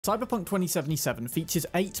Cyberpunk 2077 features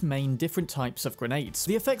 8 main different types of grenades,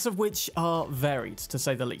 the effects of which are varied to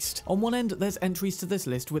say the least. On one end, there's entries to this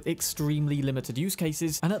list with extremely limited use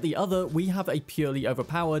cases, and at the other, we have a purely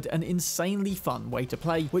overpowered and insanely fun way to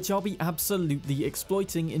play, which I'll be absolutely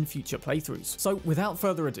exploiting in future playthroughs. So without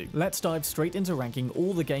further ado, let's dive straight into ranking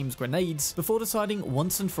all the game's grenades before deciding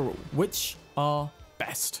once and for all which are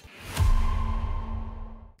best.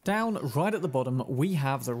 Down right at the bottom, we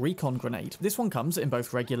have the Recon grenade. This one comes in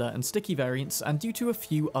both regular and sticky variants, and due to a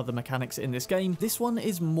few other mechanics in this game, this one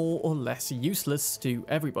is more or less useless to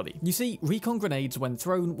everybody. You see, Recon grenades when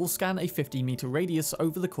thrown will scan a 15-meter radius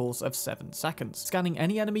over the course of 7 seconds, scanning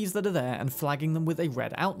any enemies that are there and flagging them with a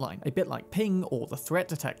red outline, a bit like ping or the threat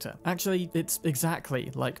detector. Actually, it's exactly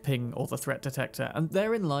like ping or the threat detector, and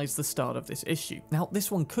therein lies the start of this issue. Now, this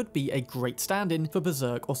one could be a great stand-in for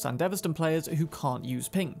Berserk or Sandevistan players who can't use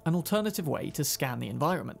ping, an alternative way to scan the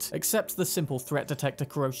environment, except the simple threat detector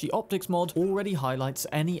Kuroshi optics mod already highlights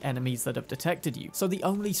any enemies that have detected you, so the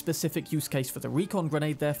only specific use case for the Recon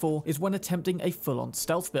grenade therefore is when attempting a full-on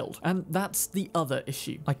stealth build, and that's the other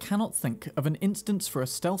issue. I cannot think of an instance for a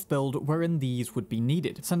stealth build wherein these would be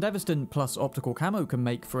needed. Sandevistan plus optical camo can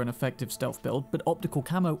make for an effective stealth build, but optical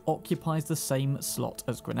camo occupies the same slot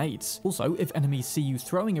as grenades. Also, if enemies see you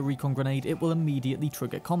throwing a Recon grenade, it will immediately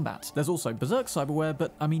trigger combat. There's also Berserk cyberware,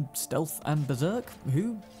 but I mean, stealth and Berserk?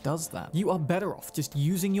 Who does that? You are better off just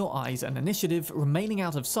using your eyes and initiative, remaining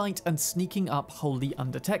out of sight and sneaking up wholly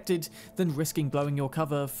undetected, than risking blowing your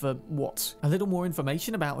cover for what? A little more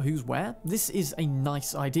information about who's where? This is a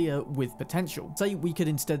nice idea with potential. Say we could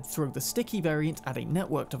instead throw the sticky variant at a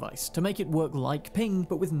network device to make it work like ping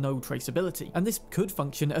but with no traceability, and this could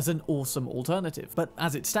function as an awesome alternative, but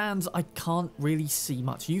as it stands, I can't really see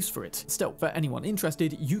much use for it. Still, for anyone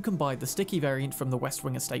interested, you can buy the sticky variant from the West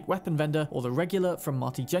Wing Estate weapon vendor, or the regular from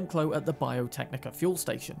Marty Genklo at the Biotechnica fuel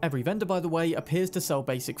station. Every vendor, by the way, appears to sell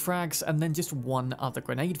basic frags and then just one other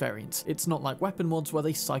grenade variant. It's not like weapon mods where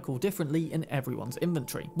they cycle differently in everyone's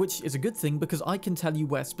inventory, which is a good thing because I can tell you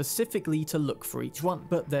where specifically to look for each one,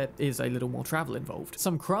 but there is a little more travel involved.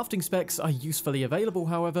 Some crafting specs are usefully available,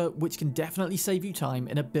 however, which can definitely save you time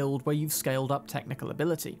in a build where you've scaled up technical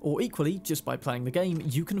ability. Or equally, just by playing the game,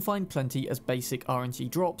 you can find plenty as basic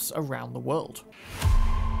RNG drops around the world.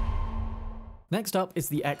 Next up is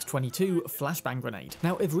the X-22 Flashbang grenade.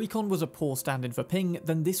 Now, if Recon was a poor stand-in for ping,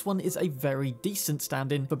 then this one is a very decent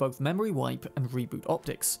stand-in for both memory wipe and reboot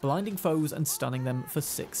optics, blinding foes and stunning them for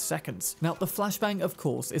 6 seconds. Now, the Flashbang, of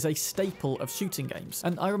course, is a staple of shooting games,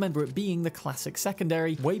 and I remember it being the classic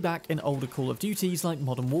secondary way back in older Call of Duties like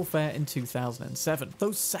Modern Warfare in 2007.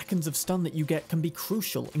 Those seconds of stun that you get can be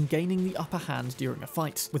crucial in gaining the upper hand during a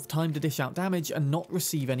fight, with time to dish out damage and not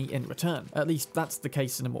receive any in return. At least that's the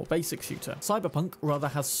case in a more basic shooter. Cyberpunk rather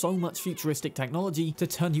has so much futuristic technology to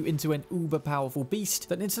turn you into an uber-powerful beast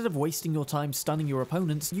that instead of wasting your time stunning your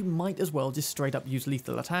opponents, you might as well just straight up use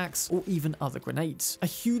lethal attacks or even other grenades. A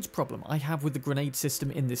huge problem I have with the grenade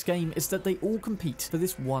system in this game is that they all compete for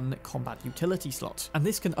this one combat utility slot, and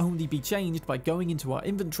this can only be changed by going into our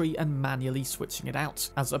inventory and manually switching it out,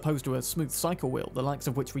 as opposed to a smooth cycle wheel, the likes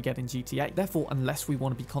of which we get in GTA. Therefore, unless we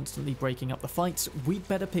want to be constantly breaking up the fights, we'd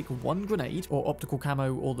better pick one grenade, or optical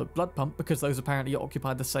camo, or the blood pump, because those apparently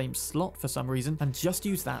occupy the same slot for some reason, and just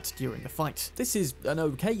use that during the fight. This is an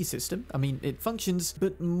okay system. I mean, it functions,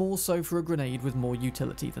 but more so for a grenade with more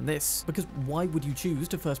utility than this, because why would you choose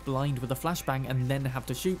to first blind with a flashbang and then have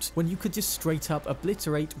to shoot when you could just straight up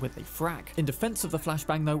obliterate with a frag? In defense of the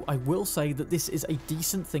flashbang though, I will say that this is a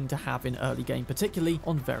decent thing to have in early game, particularly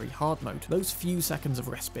on very hard mode. Those few seconds of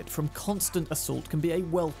respite from constant assault can be a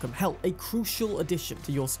welcome, hell, a crucial addition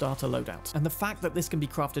to your starter loadout, and the fact that this can be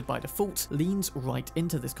crafted by default leans right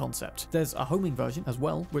into this concept. There's a homing version as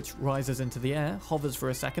well, which rises into the air, hovers for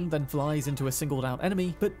a second, then flies into a singled out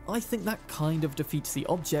enemy, but I think that kind of defeats the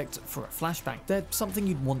object for a flashbang. They're something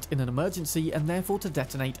you'd want in an emergency and therefore to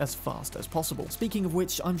detonate as fast as possible. Speaking of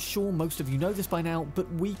which, I'm sure most of you know this by now,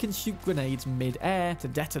 but we can shoot grenades mid-air to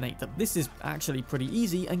detonate them. This is actually pretty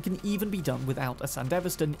easy and can even be done without a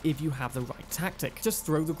Sandevistan if you have the right tactic. Just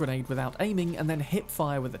throw the grenade without aiming and then hip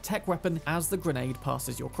fire with a tech weapon as the grenade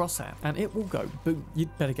passes your crosshair, and it will go boom.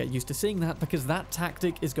 You'd better get used to seeing that because that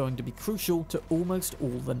tactic is going to be crucial to almost all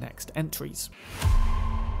the next entries.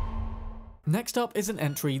 Next up is an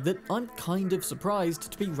entry that I'm kind of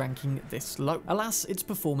surprised to be ranking this low. Alas, its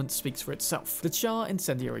performance speaks for itself. The Char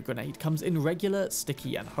Incendiary grenade comes in regular,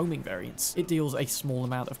 sticky, and homing variants. It deals a small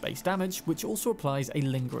amount of base damage, which also applies a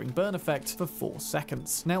lingering burn effect for 4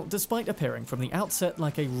 seconds. Now, despite appearing from the outset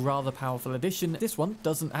like a rather powerful addition, this one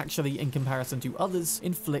doesn't actually, in comparison to others,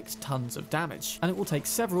 inflict tons of damage, and it will take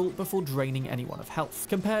several before draining anyone of health.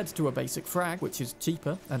 Compared to a basic frag, which is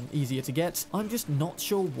cheaper and easier to get, I'm just not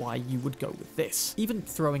sure why you would go with this. Even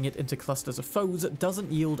throwing it into clusters of foes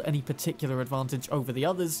doesn't yield any particular advantage over the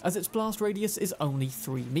others, as its blast radius is only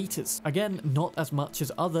 3 meters. Again, not as much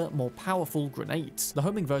as other, more powerful grenades. The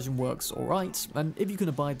homing version works alright, and if you can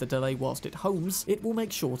abide the delay whilst it homes, it will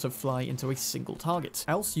make sure to fly into a single target.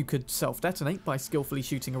 Else you could self-detonate by skillfully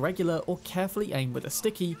shooting a regular or carefully aim with a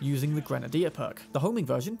sticky using the Grenadier perk. The homing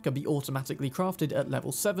version can be automatically crafted at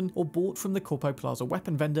level 7 or bought from the Corpo Plaza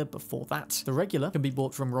weapon vendor before that. The regular can be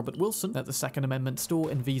bought from Robert Wilson at the Second Amendment store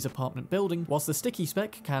in V's apartment building, whilst the sticky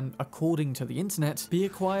spec can, according to the internet, be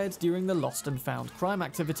acquired during the Lost and Found crime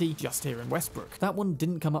activity just here in Westbrook. That one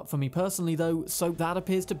didn't come up for me personally though, so that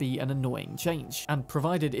appears to be an annoying change. And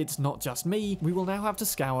provided it's not just me, we will now have to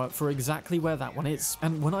scour for exactly where that one is,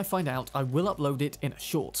 and when I find out, I will upload it in a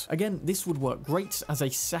short. Again, this would work great as a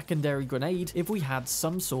secondary grenade if we had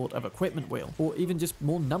some sort of equipment wheel, or even just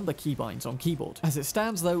more number keybinds on keyboard. As it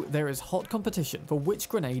stands though, there is hot competition for which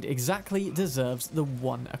grenade exactly deserves the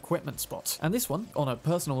one equipment spot, and this one, on a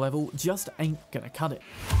personal level, just ain't gonna cut it.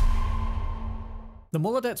 The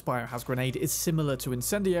Molodet's BioHaz grenade is similar to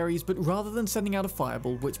Incendiary's, but rather than sending out a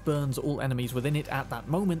fireball which burns all enemies within it at that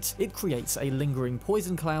moment, it creates a lingering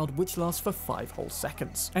poison cloud which lasts for 5 whole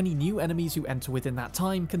seconds. Any new enemies who enter within that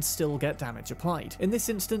time can still get damage applied. In this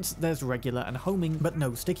instance, there's regular and homing, but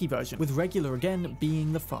no sticky version, with regular again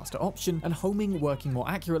being the faster option, and homing working more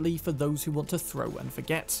accurately for those who want to throw and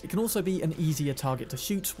forget. It can also be an easier target to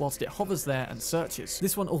shoot whilst it hovers there and searches.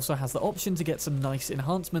 This one also has the option to get some nice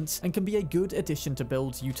enhancements, and can be a good addition to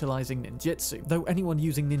builds utilizing ninjutsu, though anyone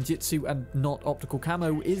using ninjutsu and not optical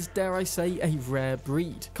camo is, dare I say, a rare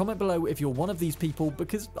breed. Comment below if you're one of these people,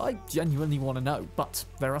 because I genuinely want to know. But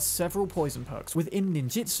there are several poison perks within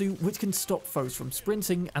ninjutsu which can stop foes from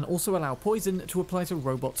sprinting and also allow poison to apply to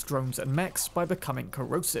robots, drones and mechs by becoming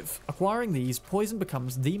corrosive. Acquiring these, poison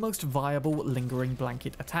becomes the most viable lingering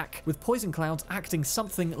blanket attack, with poison clouds acting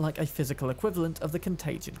something like a physical equivalent of the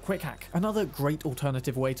contagion quick hack. Another great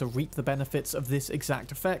alternative way to reap the benefits of this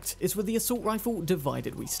exact effect is with the assault rifle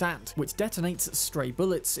Divided We Stand, which detonates stray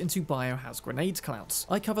bullets into BioHaz grenade clouds.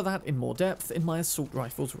 I cover that in more depth in my assault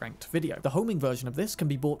rifles ranked video. The homing version of this can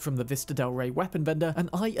be bought from the Vista Del Rey weapon vendor, and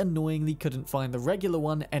I annoyingly couldn't find the regular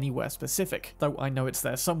one anywhere specific, though I know it's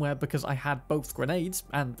there somewhere because I had both grenades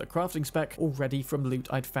and the crafting spec already from loot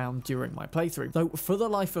I'd found during my playthrough, though for the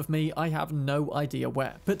life of me I have no idea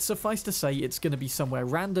where, but suffice to say it's going to be somewhere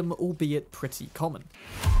random, albeit pretty common.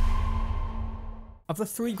 Of the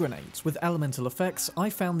 3 grenades with elemental effects, I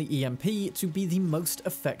found the EMP to be the most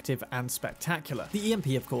effective and spectacular. The EMP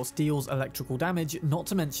of course deals electrical damage, not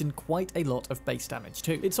to mention quite a lot of base damage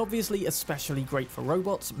too. It's obviously especially great for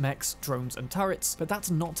robots, mechs, drones and turrets, but that's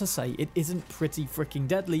not to say it isn't pretty freaking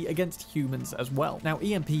deadly against humans as well. Now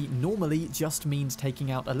EMP normally just means taking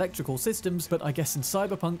out electrical systems, but I guess in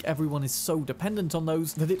Cyberpunk everyone is so dependent on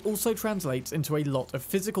those that it also translates into a lot of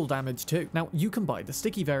physical damage too. Now you can buy the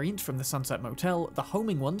sticky variant from the Sunset Motel, the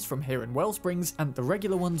homing ones from here in Wellsprings, and the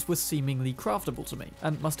regular ones were seemingly craftable to me,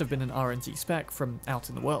 and must have been an RNG spec from out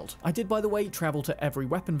in the world. I did, by the way, travel to every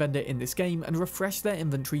weapon vendor in this game and refresh their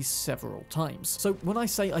inventories several times. So when I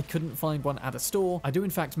say I couldn't find one at a store, I do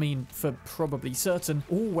in fact mean, for probably certain,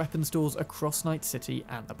 all weapon stores across Night City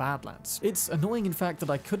and the Badlands. It's annoying in fact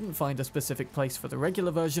that I couldn't find a specific place for the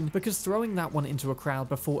regular version, because throwing that one into a crowd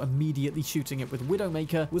before immediately shooting it with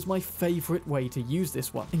Widowmaker was my favourite way to use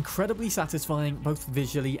this one. Incredibly satisfying both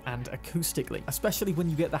visually and acoustically, especially when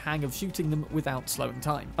you get the hang of shooting them without slowing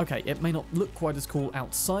time. Okay, it may not look quite as cool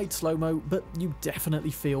outside slow-mo, but you definitely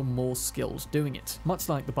feel more skilled doing it. Much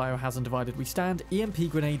like the BioHaz and Divided We Stand, EMP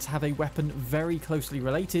grenades have a weapon very closely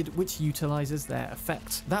related which utilizes their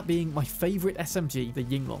effect. That being my favourite SMG, the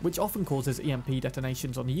Yinglong, which often causes EMP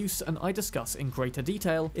detonations on use, and I discuss in greater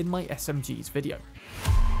detail in my SMGs video.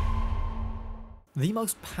 The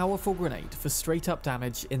most powerful grenade for straight up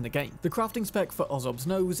damage in the game. The crafting spec for Ozob's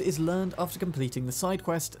nose is learned after completing the side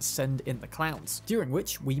quest Send in the Clowns, during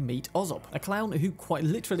which we meet Ozob, a clown who quite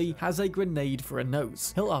literally has a grenade for a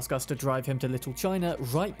nose. He'll ask us to drive him to Little China,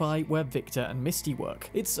 right by where Victor and Misty work.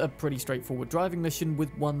 It's a pretty straightforward driving mission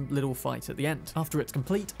with one little fight at the end. After it's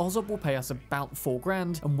complete, Ozob will pay us about 4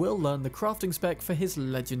 grand and we'll learn the crafting spec for his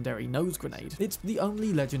legendary nose grenade. It's the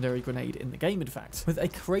only legendary grenade in the game, in fact, with a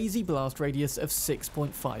crazy blast radius of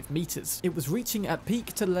 6.5 meters. It was reaching at peak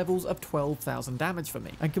to levels of 12,000 damage for me,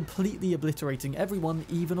 and completely obliterating everyone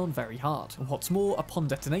even on very hard. And what's more, upon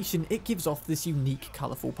detonation, it gives off this unique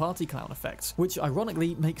colourful party clown effect, which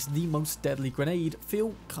ironically makes the most deadly grenade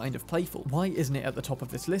feel kind of playful. Why isn't it at the top of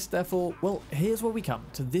this list, therefore? Well, here's where we come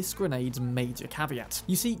to this grenade's major caveat.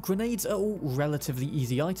 You see, grenades are all relatively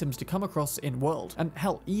easy items to come across in world, and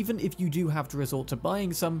hell, even if you do have to resort to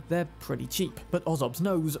buying some, they're pretty cheap. But Ozob's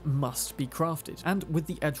nose must be crafted, and with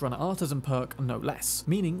the Edgerunner Artisan perk no less,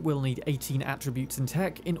 meaning we'll need 18 attributes in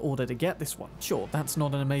tech in order to get this one. Sure, that's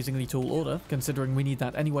not an amazingly tall order, considering we need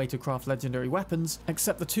that anyway to craft legendary weapons,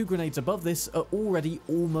 except the 2 grenades above this are already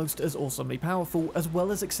almost as awesomely powerful, as well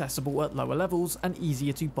as accessible at lower levels and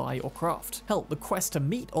easier to buy or craft. Hell, the quest to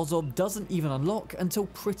meet Ozob doesn't even unlock until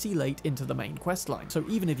pretty late into the main questline, so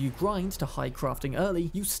even if you grind to high crafting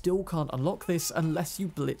early, you still can't unlock this unless you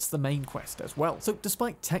blitz the main quest as well. So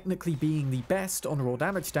despite technically being the best on raw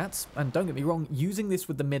damage stats, and don't get me wrong, using this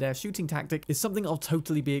with the mid-air shooting tactic is something I'll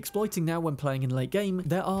totally be exploiting now when playing in late game,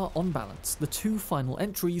 there are, on balance, the 2 final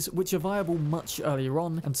entries which are viable much earlier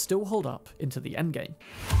on and still hold up into the endgame.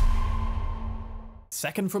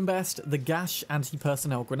 Second from best, the GASH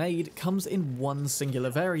Antipersonnel grenade comes in one singular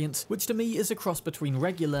variant, which to me is a cross between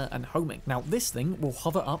regular and homing. Now this thing will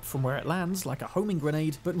hover up from where it lands like a homing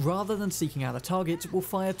grenade, but rather than seeking out a target, will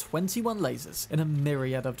fire 21 lasers in a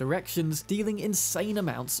myriad of directions, dealing insane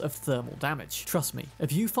amounts of thermal damage. Trust me,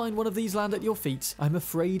 if you find one of these land at your feet, I'm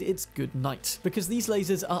afraid it's good night, because these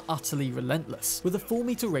lasers are utterly relentless. With a 4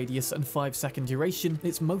 meter radius and 5-second duration,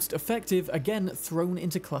 it's most effective, again, thrown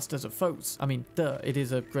into clusters of foes. I mean, duh, it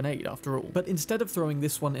is a grenade after all. But instead of throwing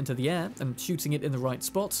this one into the air and shooting it in the right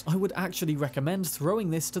spots, I would actually recommend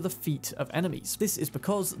throwing this to the feet of enemies. This is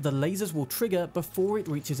because the lasers will trigger before it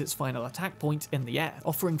reaches its final attack point in the air,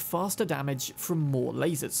 offering faster damage from more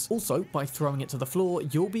lasers. Also, by throwing it to the floor,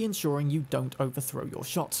 you'll be ensuring you don't overthrow your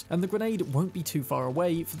shot, and the grenade won't be too far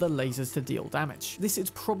away for the lasers to deal damage. This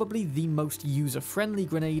is probably the most user-friendly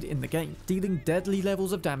grenade in the game, dealing deadly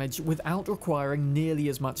levels of damage without requiring nearly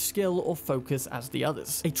as much skill or focus as the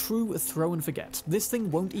others. A true throw and forget. This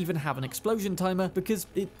thing won't even have an explosion timer because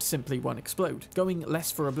it simply won't explode, going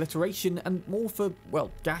less for obliteration and more for,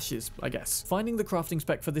 well, gashes, I guess. Finding the crafting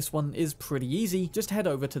spec for this one is pretty easy, just head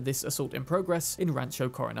over to this assault in progress in Rancho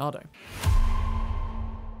Coronado.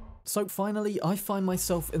 So finally, I find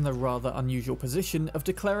myself in the rather unusual position of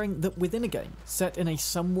declaring that within a game, set in a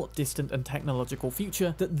somewhat distant and technological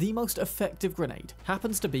future, that the most effective grenade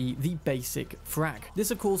happens to be the basic Frag.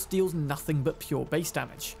 This of course deals nothing but pure base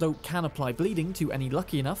damage, though can apply bleeding to any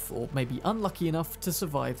lucky enough, or maybe unlucky enough, to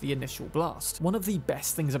survive the initial blast. One of the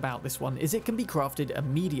best things about this one is it can be crafted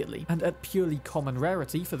immediately, and at purely common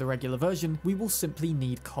rarity for the regular version, we will simply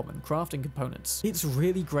need common crafting components. It's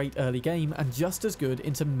really great early game, and just as good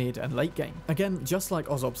into mid and late game. Again, just like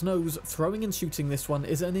Ozob's nose, throwing and shooting this one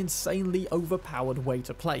is an insanely overpowered way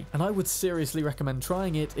to play, and I would seriously recommend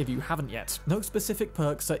trying it if you haven't yet. No specific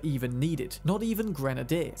perks are even needed, not even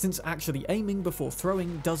Grenadier, since actually aiming before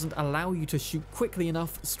throwing doesn't allow you to shoot quickly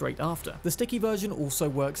enough straight after. The sticky version also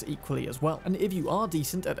works equally as well, and if you are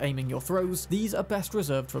decent at aiming your throws, these are best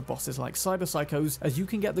reserved for bosses like Cyber Psychos, as you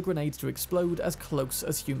can get the grenades to explode as close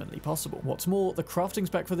as humanly possible. What's more, the crafting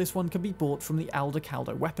spec for this one can be bought from the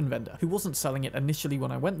Aldecaldo weapon vendor, who wasn't selling it initially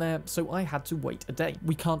when I went there, so I had to wait a day.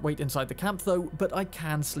 We can't wait inside the camp though, but I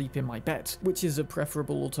can sleep in my bed, which is a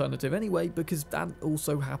preferable alternative anyway, because that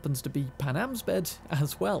also happens to be Panam's bed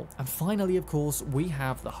as well. And finally, of course, we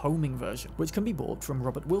have the homing version, which can be bought from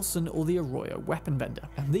Robert Wilson or the Arroyo weapon vendor.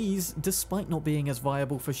 And these, despite not being as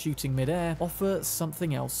viable for shooting mid-air, offer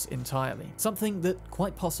something else entirely. Something that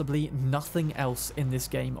quite possibly nothing else in this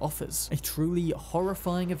game offers. A truly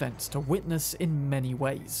horrifying event to witness in many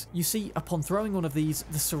ways. enemies. You see, upon throwing one of these,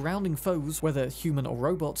 the surrounding foes, whether human or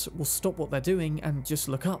robots, will stop what they're doing and just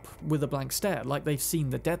look up with a blank stare like they've seen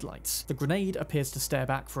the deadlights. The grenade appears to stare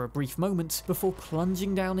back for a brief moment before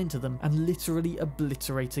plunging down into them and literally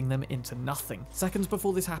obliterating them into nothing. Seconds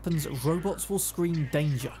before this happens, robots will scream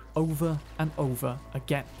danger over and over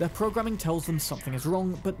again. Their programming tells them something is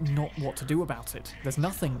wrong, but not what to do about it. There's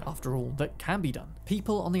nothing, after all, that can be done.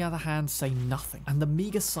 People, on the other hand, say nothing, and the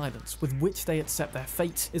meager silence with which they accept their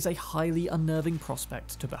fate is a highly unnerving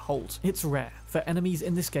prospect to behold. It's rare for enemies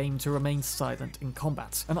in this game to remain silent in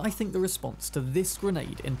combat, and I think the response to this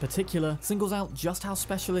grenade in particular singles out just how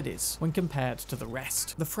special it is when compared to the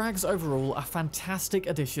rest. The frags overall are fantastic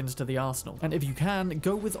additions to the arsenal, and if you can,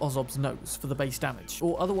 go with Ozob's nose for the base damage,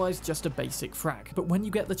 or otherwise just a basic frag. But when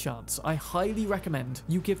you get the chance, I highly recommend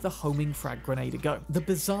you give the homing frag grenade a go. The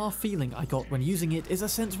bizarre feeling I got when using it is a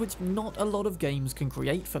sense which not a lot of games can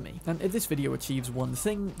create for me, and if this video achieves one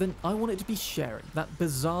thing, then I want it to be sharing that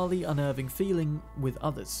bizarrely unnerving feeling with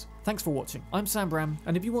others. Thanks for watching. I'm Sam Bram,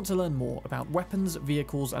 and if you want to learn more about weapons,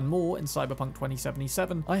 vehicles, and more in Cyberpunk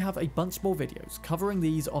 2077, I have a bunch more videos covering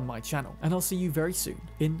these on my channel, and I'll see you very soon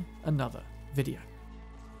in another video.